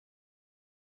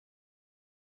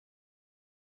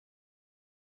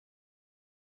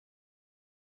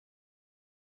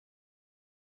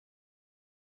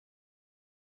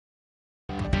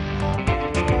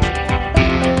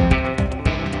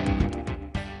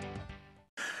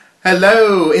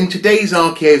Hello! In today's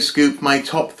Archaeoscoop, my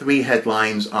top 3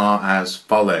 headlines are as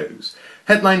follows.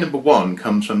 Headline number 1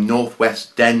 comes from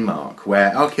northwest Denmark,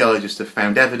 where archaeologists have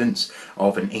found evidence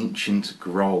of an ancient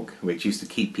grog, which used to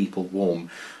keep people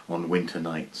warm on winter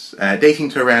nights, dating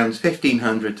to around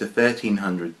 1500 to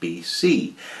 1300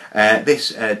 BC.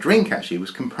 This drink actually was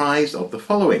comprised of the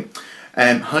following.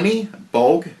 Honey,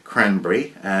 bog,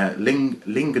 cranberry,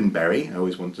 lingonberry, I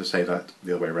always wanted to say that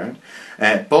the other way around,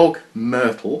 bog,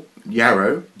 myrtle,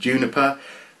 yarrow, juniper,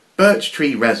 birch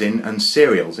tree resin and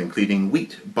cereals including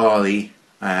wheat, barley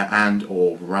and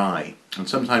or rye, and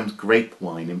sometimes grape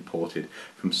wine imported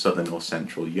from southern or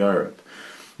central Europe.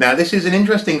 Now this is an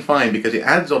interesting find because it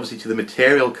adds obviously to the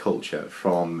material culture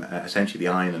from essentially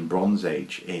the Iron and Bronze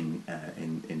Age in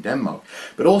Denmark,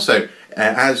 but also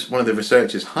as one of the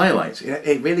researchers highlights,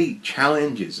 it really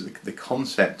challenges the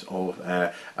concept of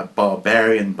a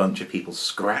barbarian bunch of people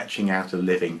scratching out a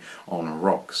living on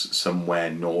rocks somewhere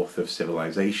north of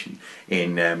civilization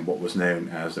in what was known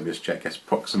as, let me just check,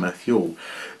 Proxima Thule.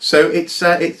 So it's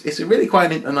a really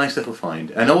quite a nice little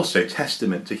find, and also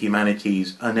testament to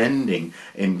humanity's unending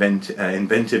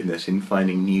inventiveness in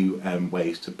finding new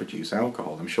ways to produce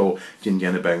alcohol. I'm sure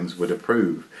Ginger Bones would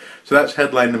approve. So that's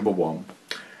headline number 1.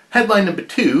 Headline number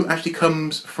 2 actually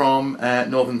comes from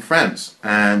northern France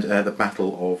and the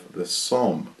Battle of the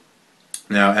Somme.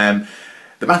 Now,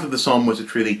 the Battle of the Somme was a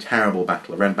truly terrible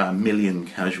battle, around about 1 million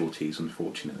casualties,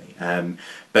 unfortunately.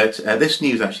 But this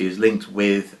news actually is linked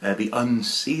with the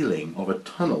unsealing of a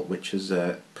tunnel, which has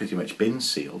pretty much been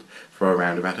sealed for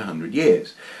around about 100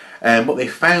 years. What they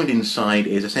found inside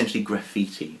is essentially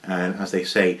graffiti, and as they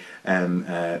say,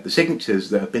 the signatures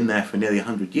that have been there for nearly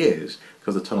 100 years,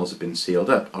 because the tunnels have been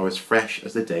sealed up, are as fresh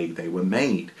as the day they were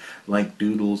made, like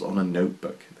doodles on a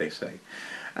notebook, they say.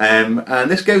 And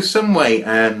this goes some way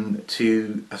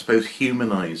to, I suppose,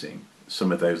 humanising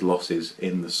some of those losses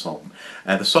in the Somme.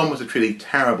 The Somme was a truly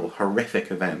terrible, horrific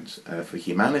event for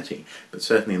humanity, but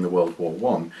certainly in the First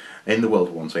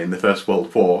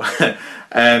World War.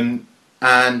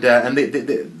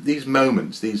 These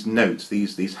moments, these notes,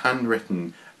 these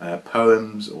handwritten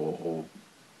poems or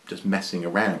just messing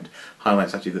around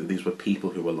highlights actually that these were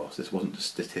people who were lost. This wasn't just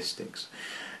statistics.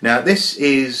 Now this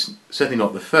is certainly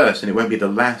not the first, and it won't be the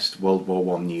last World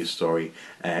War I news story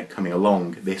coming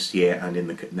along this year and in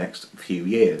the next few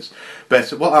years. But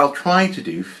what I'll try to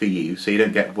do for you, so you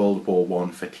don't get World War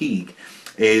I fatigue,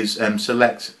 is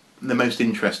select the most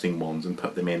interesting ones and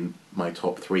put them in my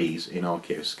top 3s in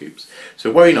Archaeoscoops.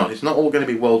 So worry not, it's not all going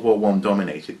to be World War I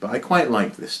dominated, but I quite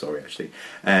liked this story actually.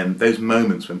 Those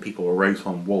moments when people wrote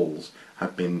on walls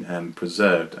have been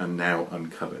preserved and now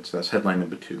uncovered. So that's headline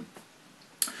number 2.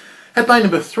 Headline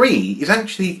number 3 is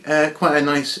actually quite a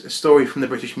nice story from the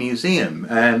British Museum,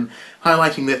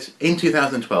 highlighting that in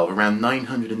 2012 around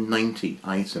 990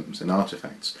 items and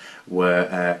artefacts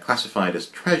were classified as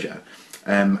treasure,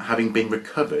 having been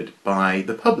recovered by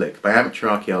the public, by amateur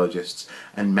archaeologists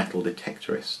and metal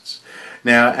detectorists.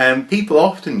 Now, people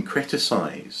often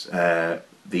criticise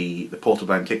the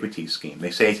Portable Antiquities scheme.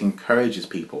 They say it encourages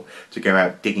people to go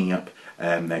out digging up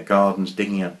their gardens,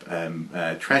 digging up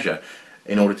treasure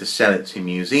in order to sell it to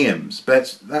museums,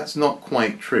 but that's not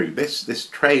quite true. This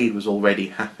trade was already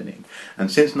happening, and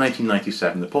since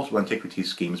 1997 the Portable Antiquities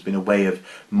scheme has been a way of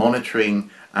monitoring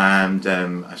and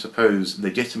I suppose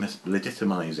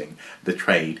legitimising the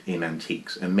trade in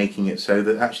antiques and making it so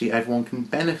that actually everyone can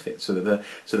benefit, so that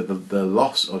the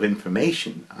loss of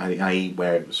information, i.e.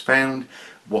 where it was found,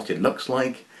 what it looks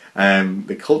like,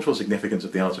 the cultural significance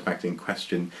of the artifact in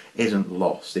question isn't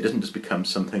lost. It doesn't just become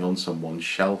something on someone's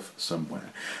shelf somewhere.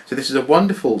 So this is a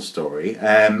wonderful story,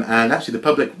 and actually the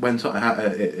public went on,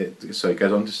 so it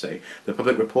goes on to say, the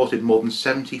public reported more than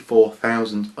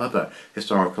 74,000 other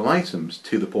historical items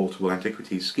to the Portable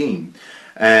Antiquities scheme,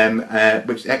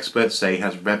 which experts say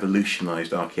has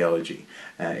revolutionised archaeology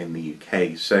in the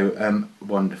UK. So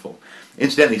wonderful.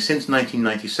 Incidentally, since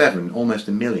 1997, almost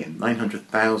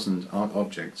 900,000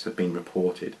 objects have been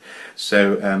reported.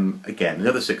 So again,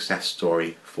 another success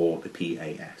story for the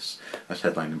PAS. That's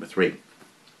headline number 3.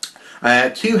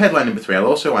 To headline number 3, I'll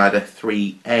also add a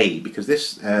 3A, because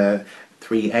this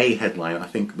 3A headline I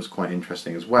think was quite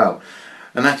interesting as well.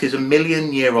 And that is a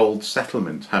 1,000,000-year-old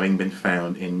settlement having been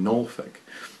found in Norfolk.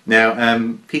 Now,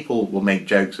 people will make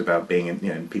jokes about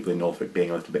being, people in Norfolk being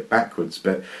a little bit backwards,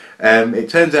 but it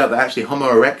turns out that actually Homo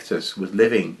erectus was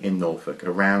living in Norfolk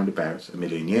around about 1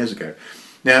 million years ago.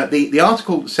 Now, the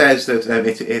article says that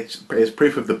it's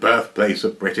proof of the birthplace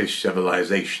of British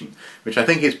civilization, which I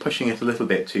think is pushing it a little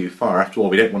bit too far. After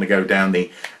all, we don't want to go down the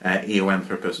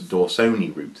Eoanthropus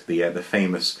dorsoni route, the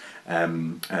famous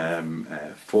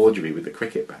forgery with the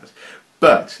cricket bat.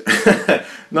 But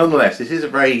nonetheless, this is a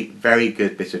very, very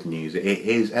good bit of news. It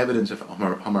is evidence of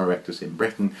Homo erectus in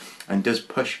Britain and does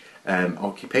push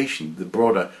occupation, the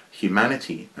broader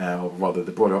humanity, or rather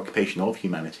the broader occupation of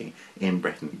humanity in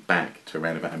Britain back to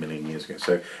around about 1 million years ago.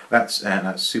 So that's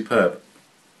superb.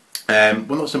 Well,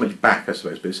 not so much back, I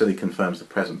suppose, but it certainly confirms the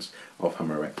presence of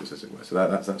Homo erectus, as it were. So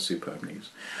that's superb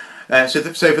news. So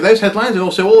for those headlines and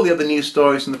also all the other news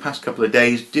stories in the past couple of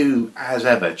days, do, as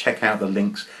ever, check out the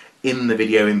links in the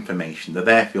video information. They're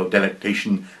there for your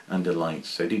delectation and delight,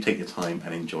 so do take your time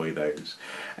and enjoy those.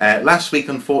 Last week,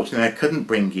 unfortunately, I couldn't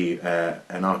bring you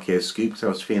an Archaeoscoop because I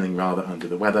was feeling rather under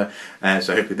the weather,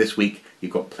 so hopefully this week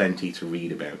you've got plenty to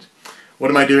read about. What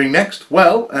am I doing next?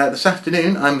 Well, this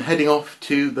afternoon I'm heading off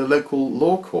to the local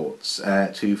law courts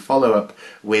to follow up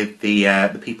with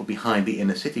the people behind the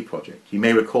Inner City project. You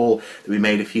may recall that we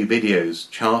made a few videos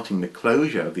charting the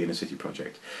closure of the Inner City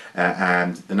project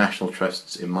and the National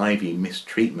Trust's, in my view,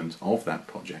 mistreatment of that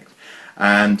project.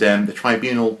 And the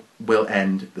tribunal will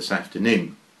end this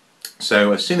afternoon.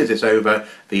 So as soon as it's over,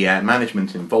 the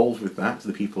management involved with that,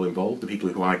 the people involved, the people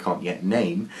who I can't yet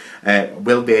name,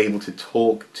 will be able to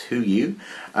talk to you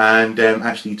and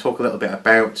actually talk a little bit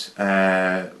about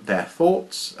their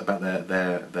thoughts, about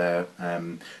their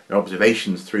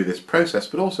observations through this process,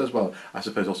 but also as well, I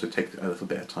suppose, also take a little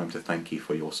bit of time to thank you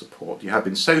for your support. You have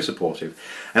been so supportive,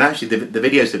 and actually the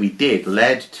videos that we did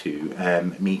led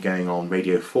to me going on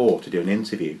Radio 4 to do an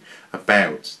interview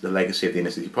about the legacy of the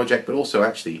Inner City project, but also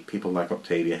actually people like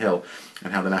Octavia Hill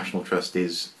and how the National Trust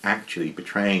is actually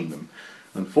betraying them.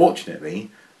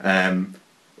 Unfortunately,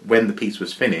 when the piece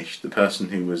was finished, the person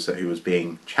who was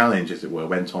being challenged, as it were,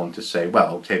 went on to say,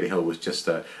 well, Octavia Hill was just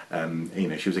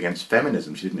she was against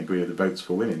feminism, she didn't agree with the votes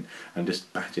for women, and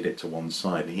just batted it to one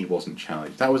side, and he wasn't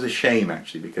challenged. That was a shame,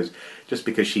 actually, because just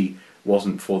because she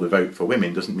wasn't for the vote for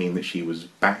women doesn't mean that she was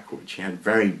backward. She had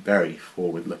very, very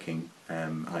forward-looking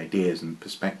ideas and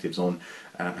perspectives on,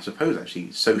 I suppose,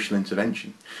 actually, social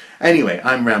intervention. Anyway,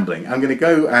 I'm rambling. I'm going to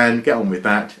go and get on with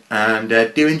that, and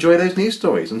do enjoy those news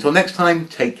stories. Until next time,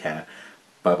 take care.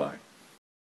 Bye-bye.